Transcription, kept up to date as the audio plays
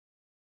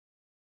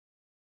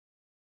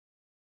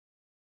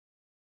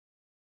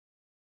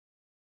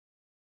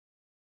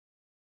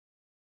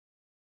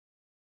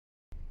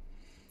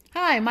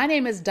Hi, my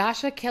name is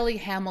Dasha Kelly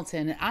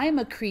Hamilton, and I am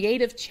a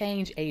creative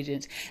change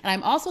agent, and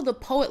I'm also the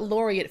poet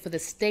laureate for the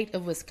state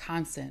of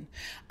Wisconsin.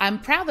 I'm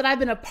proud that I've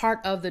been a part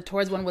of the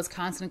Towards One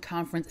Wisconsin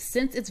conference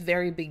since its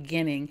very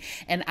beginning,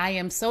 and I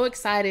am so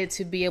excited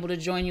to be able to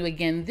join you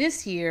again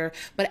this year,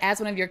 but as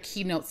one of your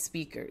keynote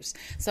speakers.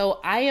 So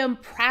I am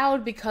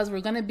proud because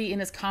we're going to be in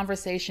this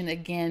conversation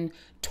again,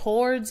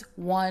 Towards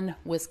One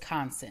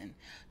Wisconsin.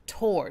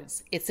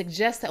 Towards. It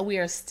suggests that we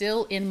are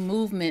still in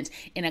movement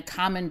in a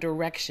common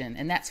direction,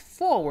 and that's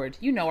forward,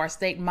 you know, our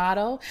state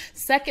motto.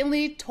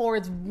 Secondly,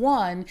 towards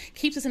one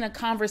keeps us in a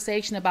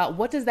conversation about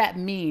what does that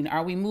mean?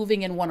 Are we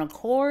moving in one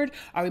accord?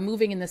 Are we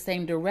moving in the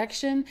same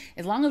direction?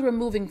 As long as we're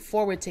moving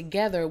forward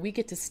together, we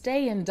get to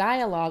stay in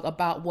dialogue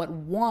about what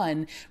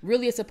one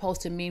really is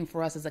supposed to mean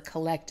for us as a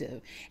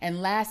collective.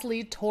 And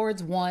lastly,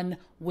 towards one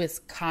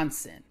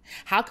Wisconsin.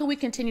 How can we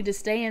continue to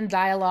stay in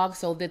dialogue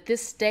so that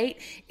this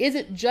state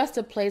isn't just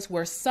a place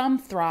where some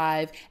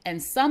thrive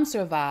and some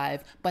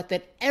survive, but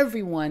that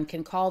everyone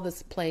can call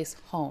this place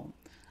home?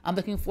 I'm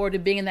looking forward to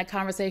being in that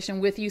conversation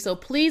with you. So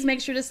please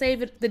make sure to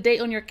save the date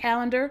on your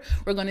calendar.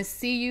 We're going to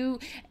see you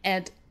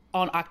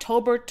on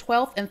October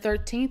 12th and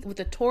 13th with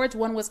the Towards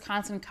One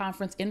Wisconsin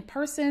conference in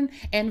person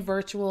and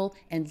virtual,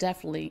 and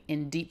definitely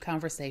in deep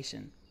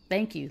conversation.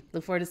 Thank you.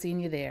 Look forward to seeing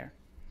you there.